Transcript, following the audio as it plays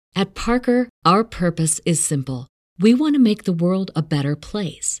At Parker, our purpose is simple. We want to make the world a better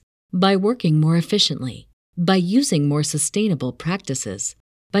place by working more efficiently, by using more sustainable practices,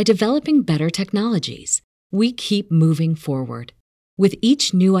 by developing better technologies. We keep moving forward. With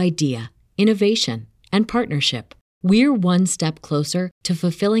each new idea, innovation, and partnership, we're one step closer to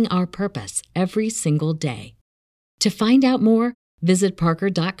fulfilling our purpose every single day. To find out more, visit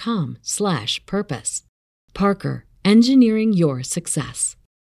parker.com/purpose. Parker, engineering your success.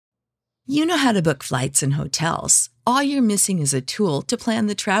 You know how to book flights and hotels. All you're missing is a tool to plan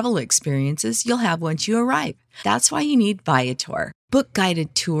the travel experiences you'll have once you arrive. That's why you need Viator. Book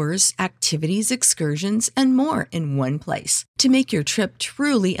guided tours, activities, excursions, and more in one place to make your trip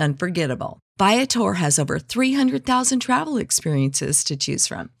truly unforgettable. Viator has over 300,000 travel experiences to choose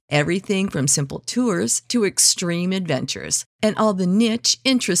from. Everything from simple tours to extreme adventures and all the niche,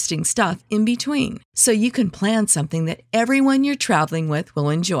 interesting stuff in between. So you can plan something that everyone you're traveling with will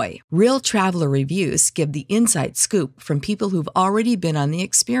enjoy. Real traveler reviews give the inside scoop from people who've already been on the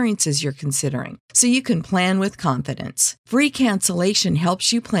experiences you're considering. So you can plan with confidence. Free cancellation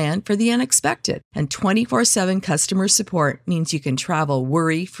helps you plan for the unexpected. And 24/7 customer support means you can travel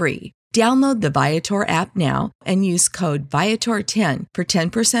worry-free. Download the Viator app now and use code Viator10 for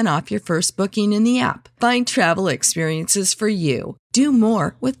 10% off your first booking in the app. Find travel experiences for you. Do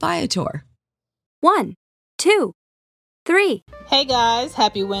more with Viator. 1, 2, 3. Hey guys,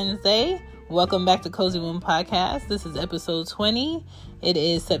 happy Wednesday. Welcome back to Cozy Womb Podcast. This is episode 20. It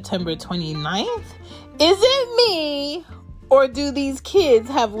is September 29th. Is it me or do these kids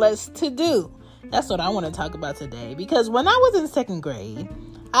have less to do? That's what I want to talk about today, because when I was in second grade,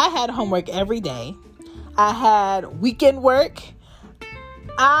 I had homework every day. I had weekend work.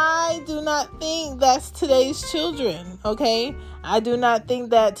 I do not think that's today's children, okay? I do not think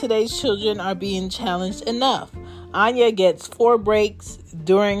that today's children are being challenged enough. Anya gets 4 breaks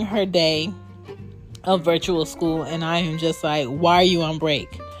during her day of virtual school, and I am just like, why are you on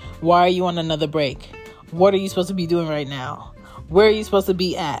break? Why are you on another break? What are you supposed to be doing right now? Where are you supposed to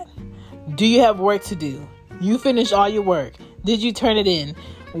be at? Do you have work to do? You finished all your work. Did you turn it in?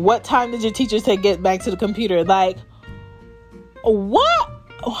 What time did your teacher say get back to the computer? Like, what?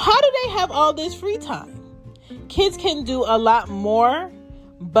 How do they have all this free time? Kids can do a lot more,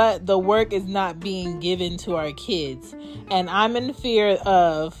 but the work is not being given to our kids. And I'm in fear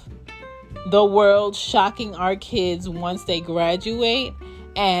of the world shocking our kids once they graduate,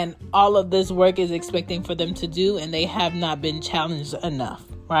 and all of this work is expecting for them to do, and they have not been challenged enough,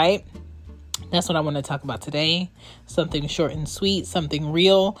 right? That's what I want to talk about today. Something short and sweet, something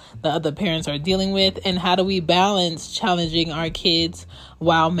real that other parents are dealing with, and how do we balance challenging our kids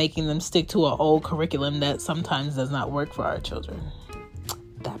while making them stick to an old curriculum that sometimes does not work for our children.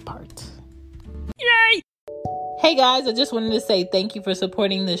 That part. Yay! Hey guys, I just wanted to say thank you for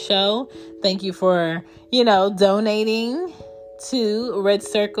supporting the show. Thank you for, donating to Red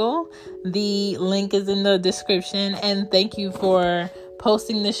Circle. The link is in the description. And thank you for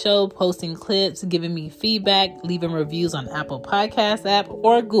posting the show, posting clips, giving me feedback, leaving reviews on Apple Podcast app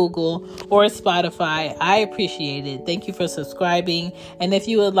or Google or Spotify. I appreciate it. Thank you for subscribing. And if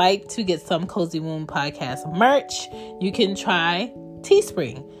you would like to get some Cozy Womb Podcast merch, you can try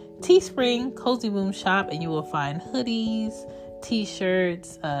Teespring. Teespring Cozy Womb shop, and you will find hoodies,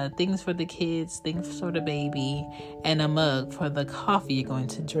 t-shirts, things for the kids, things for the baby, and a mug for the coffee you're going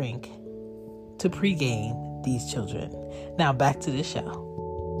to drink to pregame these children. Now back to the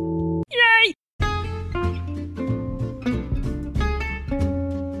show. Yay!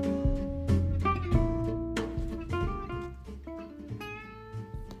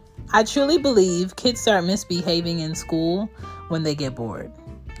 I truly believe kids start misbehaving in school when they get bored.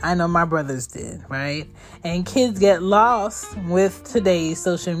 I know my brothers did, right? And kids get lost with today's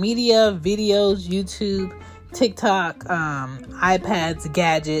social media, videos, YouTube, TikTok, iPads,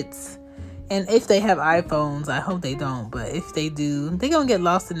 gadgets. And if they have iPhones, I hope they don't. But if they do, they're going to get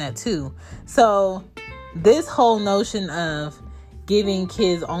lost in that too. So this whole notion of giving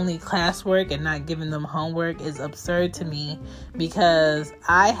kids only classwork and not giving them homework is absurd to me, because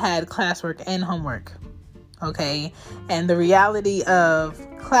I had classwork and homework. Okay. And the reality of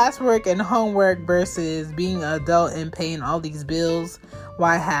classwork and homework versus being an adult and paying all these bills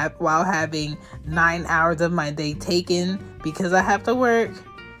while having 9 hours of my day taken because I have to work.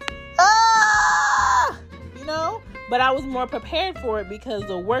 But I was more prepared for it because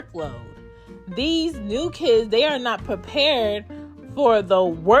the workload. These new kids, they are not prepared for the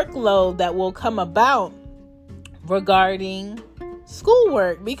workload that will come about regarding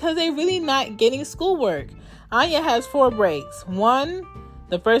schoolwork, because they're really not getting schoolwork. Anya has 4 breaks. 1,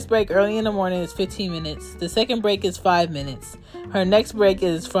 The first break early in the morning is 15 minutes. The second break is 5 minutes. Her next break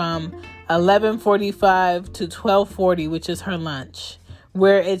is from 11:45 to 12:40, which is her lunch,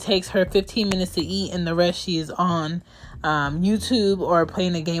 where it takes her 15 minutes to eat, and the rest she is on YouTube or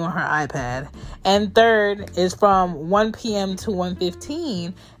playing a game on her iPad. And third is from 1 p.m. to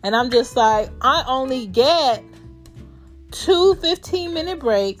 1:15. And I'm just like, I only get 2 15-minute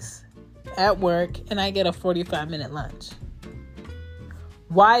breaks at work, and I get a 45-minute lunch.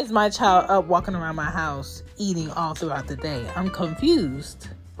 Why is my child up walking around my house eating all throughout the day? I'm confused,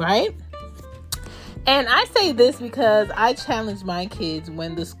 right? And I say this because I challenge my kids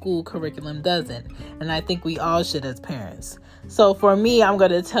when the school curriculum doesn't. And I think we all should as parents. So for me, I'm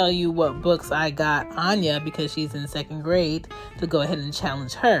going to tell you what books I got Anya, because she's in 2nd grade, to go ahead and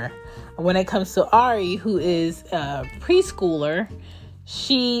challenge her. When it comes to Ari, who is a preschooler,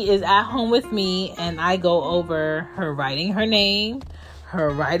 she is at home with me, and I go over her writing her name, her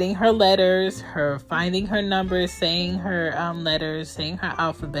writing her letters, her finding her numbers, saying her letters, saying her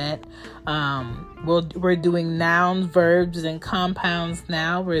alphabet. We're doing nouns, verbs, and compounds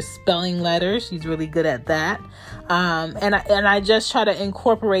now. We're spelling letters. She's really good at that. And I just try to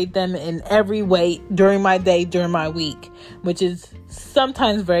incorporate them in every way during my day, during my week, which is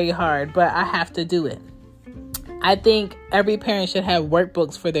sometimes very hard, but I have to do it. I think every parent should have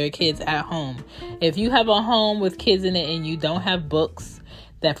workbooks for their kids at home. If you have a home with kids in it and you don't have books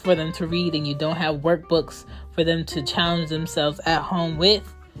that for them to read, and you don't have workbooks for them to challenge themselves at home with,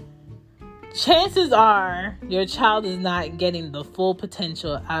 chances are your child is not getting the full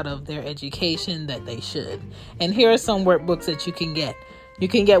potential out of their education that they should. And here are some workbooks that you can get. You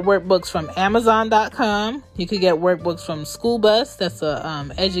can get workbooks from Amazon.com. You could get workbooks from School Bus. That's a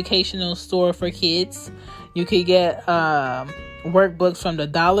educational store for kids. You could get workbooks from the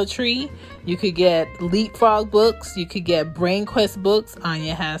Dollar Tree. You could get Leapfrog books. You could get Brain Quest books.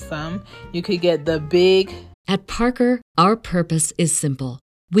 Anya has some. You could get the big... At Parker, our purpose is simple.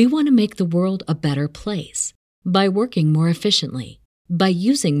 We want to make the world a better place by working more efficiently, by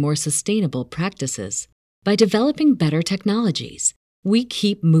using more sustainable practices, by developing better technologies. We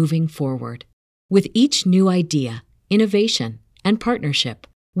keep moving forward. With each new idea, innovation, and partnership,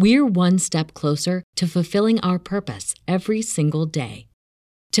 we're one step closer to fulfilling our purpose every single day.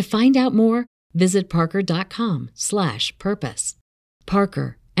 To find out more, visit parker.com/purpose.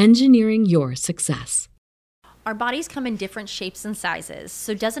 Parker, engineering your success. Our bodies come in different shapes and sizes,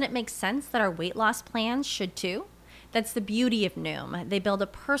 so doesn't it make sense that our weight loss plans should too? That's the beauty of Noom. They build a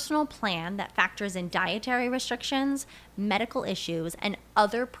personal plan that factors in dietary restrictions, medical issues, and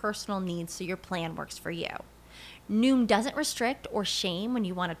other personal needs so your plan works for you. Noom doesn't restrict or shame when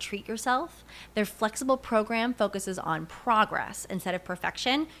you want to treat yourself. Their flexible program focuses on progress instead of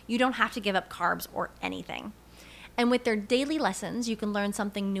perfection. You don't have to give up carbs or anything. And with their daily lessons, you can learn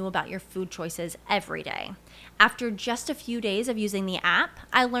something new about your food choices every day. After just a few days of using the app,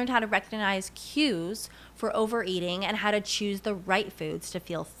 I learned how to recognize cues for overeating and how to choose the right foods to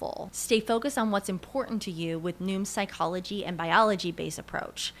feel full. Stay focused on what's important to you with Noom's psychology and biology-based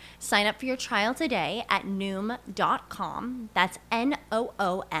approach. Sign up for your trial today at Noom.com. That's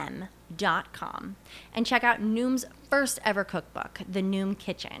Noom.com. And check out Noom's first ever cookbook, The Noom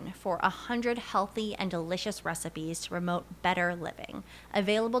Kitchen, for 100 healthy and delicious recipes to promote better living.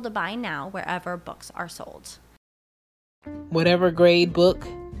 Available to buy now wherever books are sold. Whatever grade book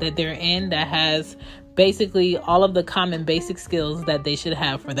that they're in that has basically all of the common basic skills that they should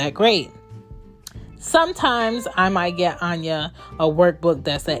have for that grade. Sometimes I might get Anya a workbook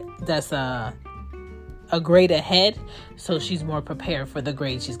that's a grade ahead, so she's more prepared for the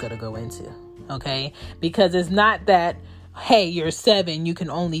grade she's going to go into. Okay? Because it's not that, hey, you're 7, you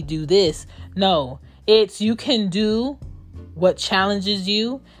can only do this. No, it's you can do what challenges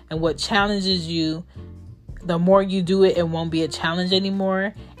you, and what challenges you, the more you do it, it won't be a challenge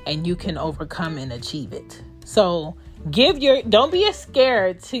anymore, and you can overcome and achieve it. So don't be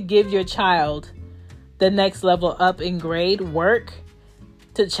scared to give your child the next level up in grade. Work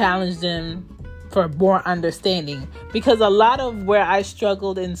to challenge them for more understanding, because a lot of where I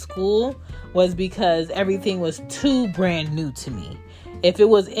struggled in school was because everything was too brand new to me. If it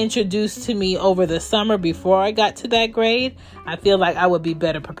was introduced to me over the summer before I got to that grade, I feel like I would be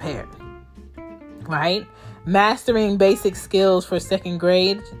better prepared. Right? Mastering Basic Skills for 2nd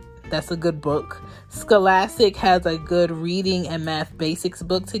grade, that's a good book. Scholastic has a good reading and math basics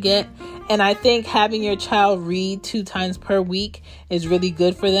book to get. And I think having your child read 2 times per week is really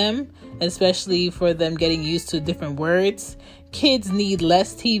good for them, especially for them getting used to different words. kids need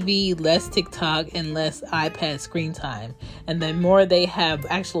less TV, less TikTok, and less iPad screen time. And the more they have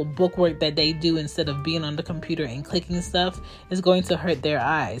actual bookwork that they do instead of being on the computer and clicking stuff, is going to hurt their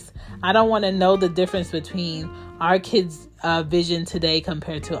eyes. I don't want to know the difference between our kids' vision today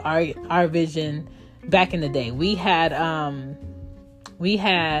compared to our vision back in the day. We had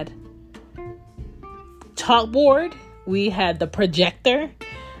chalkboard, we had the projector.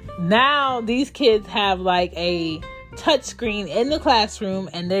 Now these kids have like a touch screen in the classroom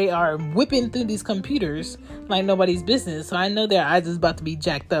and they are whipping through these computers like nobody's business. So I know their eyes is about to be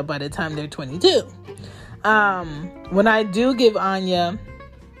jacked up by the time they're 22. When I do give Anya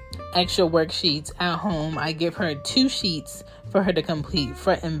extra worksheets at home, I give her 2 sheets for her to complete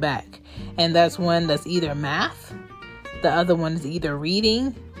front and back. And that's one that's either math, the other one is either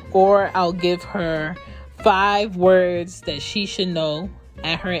reading, or I'll give her 5 words that she should know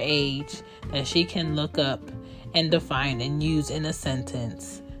at her age that she can look up and define and use in a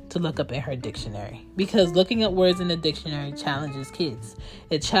sentence to look up in her dictionary. Because looking up words in the dictionary challenges kids.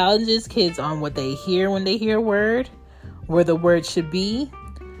 It challenges kids on what they hear when they hear a word, where the word should be,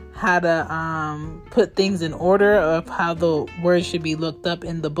 how to put things in order of how the word should be looked up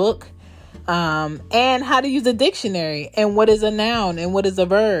in the book, and how to use a dictionary, and what is a noun and what is a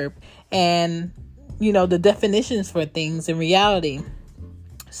verb, and the definitions for things in reality.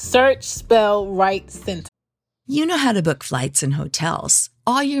 Search, spell, write, sentence. You know how to book flights and hotels.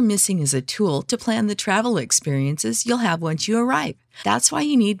 All you're missing is a tool to plan the travel experiences you'll have once you arrive. That's why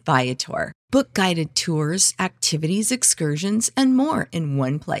you need Viator. Book guided tours, activities, excursions, and more in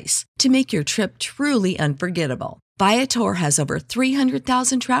one place to make your trip truly unforgettable. Viator has over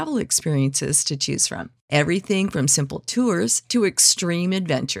 300,000 travel experiences to choose from. Everything from simple tours to extreme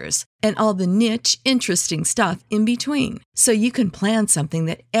adventures and all the niche, interesting stuff in between. So you can plan something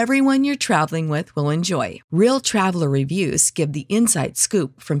that everyone you're traveling with will enjoy. Real traveler reviews give the inside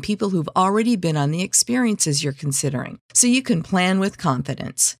scoop from people who've already been on the experiences you're considering. So you can plan with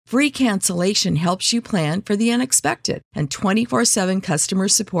confidence. Free cancellation helps you plan for the unexpected. And 24/7 customer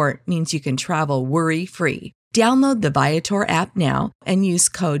support means you can travel worry-free. Download the Viator app now and use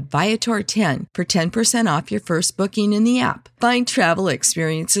code Viator10 for 10% off your first booking in the app. Find travel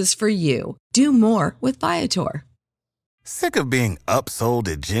experiences for you. Do more with Viator. Sick of being upsold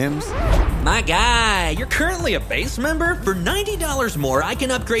at gyms? My guy, you're currently a base member. For $90 more, I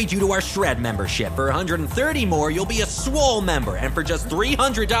can upgrade you to our Shred membership. For $130 more, you'll be a Swole member. And for just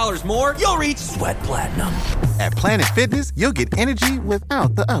 $300 more, you'll reach Sweat Platinum. At Planet Fitness, you'll get energy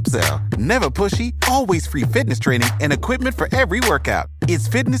without the upsell. Never pushy, always free fitness training and equipment for every workout. It's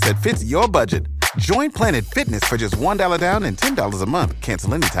fitness that fits your budget. Join Planet Fitness for just $1 down and $10 a month.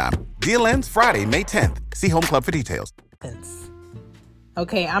 Cancel anytime. Deal ends Friday, May 10th. See Home Club for details.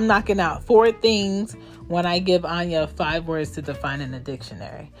 Okay, I'm knocking out 4 things when I give Anya 5 words to define in a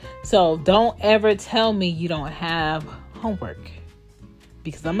dictionary. So don't ever tell me you don't have homework,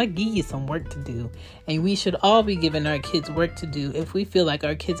 because I'm going to give you some work to do. And we should all be giving our kids work to do if we feel like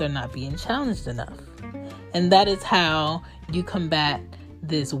our kids are not being challenged enough. And that is how you combat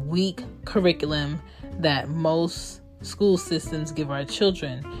this weak curriculum that most school systems give our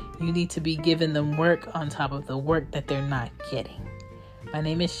children. You need to be giving them work on top of the work that they're not getting. My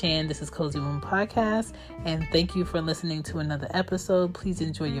name is Shan. This is Cozy Womb Podcast, and thank you for listening to another episode. Please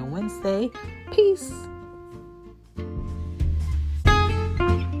enjoy your Wednesday. Peace.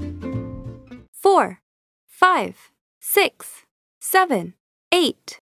 4, 5, 6, 7, 8.